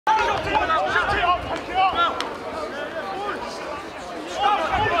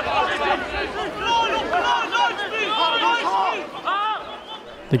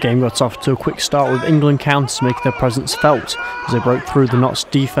The game got off to a quick start with England Counties making their presence felt as they broke through the Notts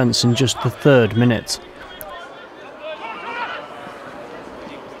defence in just the 3rd minute.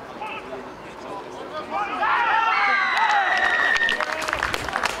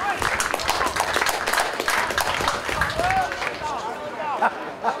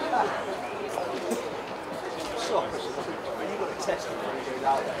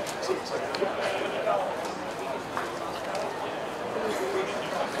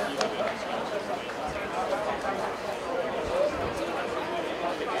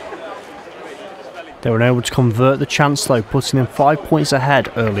 They were unable to convert the chance though, putting them 5 points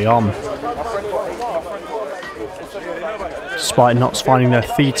ahead early on. Despite Notts finding their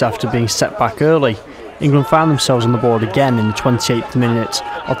feet after being set back early, England found themselves on the board again in the 28th minute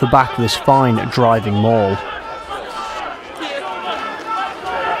off the back of this fine driving maul.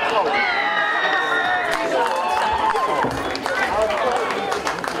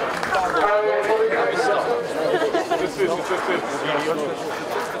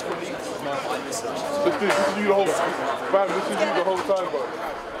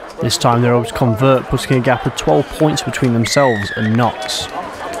 This time they're able to convert, putting a gap of 12 points between themselves and Notts.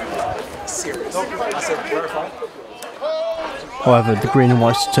 However, the Green and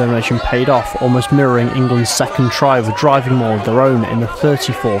White's determination paid off, almost mirroring England's second try of a driving maul of their own in the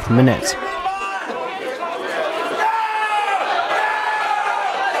 34th minute.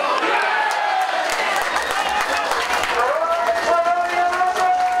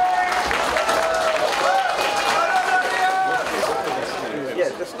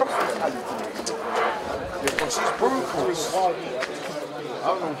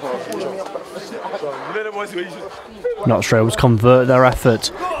 Notts were able to convert their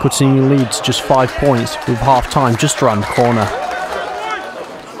effort, cutting the lead to just 5 points with half-time just around the corner.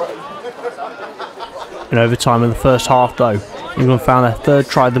 In overtime of the first half though, England found their 3rd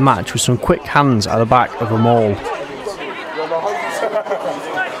try of the match with some quick hands at the back of a maul.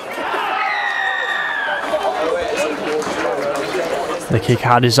 The kick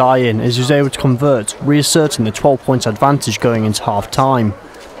had his eye in as he was able to convert, reasserting the 12-point advantage going into half-time.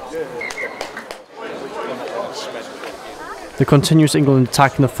 The continuous England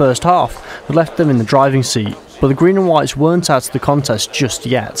attack in the first half had left them in the driving seat, but the Green and Whites weren't out of the contest just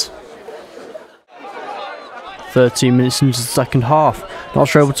yet. 13 minutes into the second half,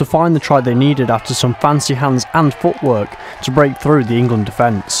 Notts were able to find the try they needed after some fancy hands and footwork to break through the England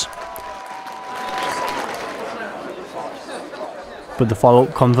defence. With the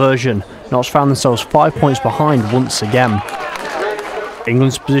follow-up conversion, Notts found themselves 5 points behind once again.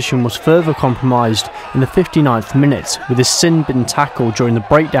 England's position was further compromised in the 59th minute with a sin bin tackle during the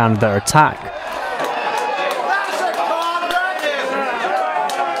breakdown of their attack.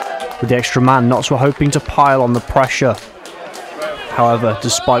 With the extra man, Notts were hoping to pile on the pressure. However,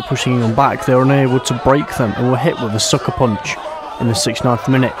 despite pushing England back, they were unable to break them and were hit with a sucker punch. In the 69th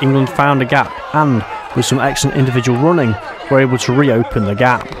minute, England found a gap and, with some excellent individual running, were able to reopen the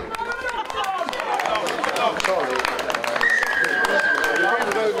gap.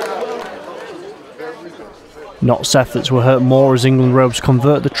 Notts' efforts were hurt more as England were able to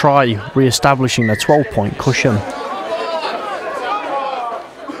convert the try, re-establishing their 12-point cushion.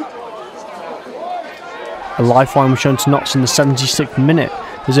 A lifeline was shown to Notts in the 76th minute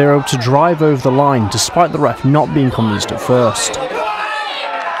as they were able to drive over the line despite the ref not being convinced at first.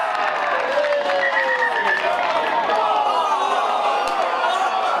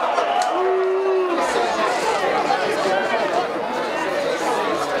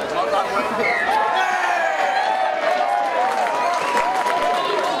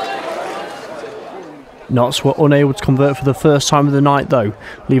 Notts were unable to convert for the first time of the night though,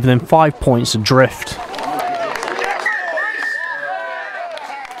 leaving them 5 points adrift.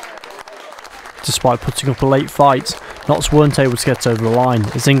 Despite putting up a late fight, Notts weren't able to get over the line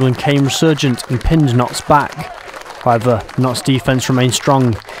as England came resurgent and pinned Notts back. However, Notts' defence remained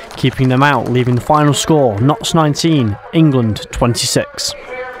strong, keeping them out, leaving the final score Notts 19, England 26.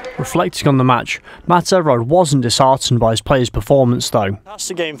 Reflecting on the match, Matt Everard wasn't disheartened by his players' performance though. That's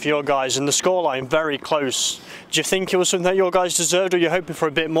the game for your guys and the scoreline very close. Do you think it was something that your guys deserved or you're hoping for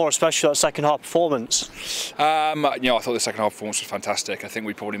a bit more, especially that second half performance? I thought the second half performance was fantastic. I think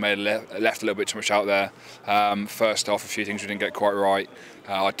we probably left a little bit too much out there. First off, a few things we didn't get quite right.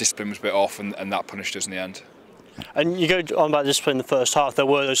 Our discipline was a bit off and that punished us in the end. And you go on about discipline in the first half. There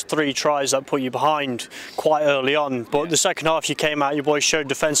were those 3 tries that put you behind quite early on, but the second half you came out, your boys showed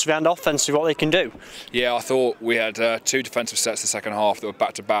defensively and offensively what they can do. Yeah, I thought we had 2 defensive sets the second half that were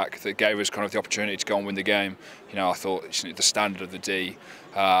back to back that gave us kind of the opportunity to go and win the game. You know, I thought the standard of the D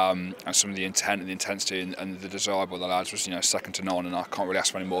and some of the intent and the intensity and the desire by the lads was, second to none, and I can't really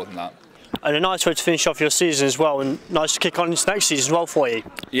ask for any more than that. And a nice way to finish off your season as well, and nice to kick on into next season as well for you.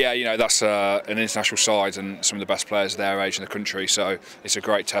 Yeah, that's an international side and some of the best players of their age in the country, so it's a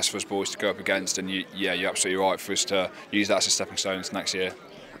great test for us boys to go up against, and you're absolutely right for us to use that as a stepping stone into next year.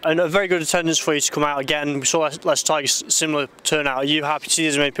 And a very good attendance for you to come out again. We saw Les Tigers similar turnout. Are you happy to see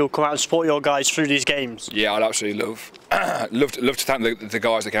as many people come out and support your guys through these games? Yeah, I'd absolutely love to thank the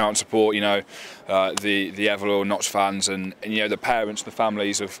guys that came out and support. The Everard Notts fans and the parents and the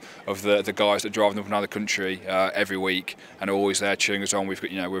families of the guys that drive them up and down the country every week and are always there cheering us on.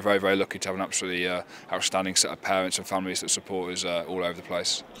 We're very, very lucky to have an absolutely outstanding set of parents and families that support us all over the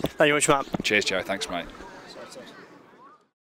place. Thank you very much, Matt. Cheers, Joe. Thanks, mate.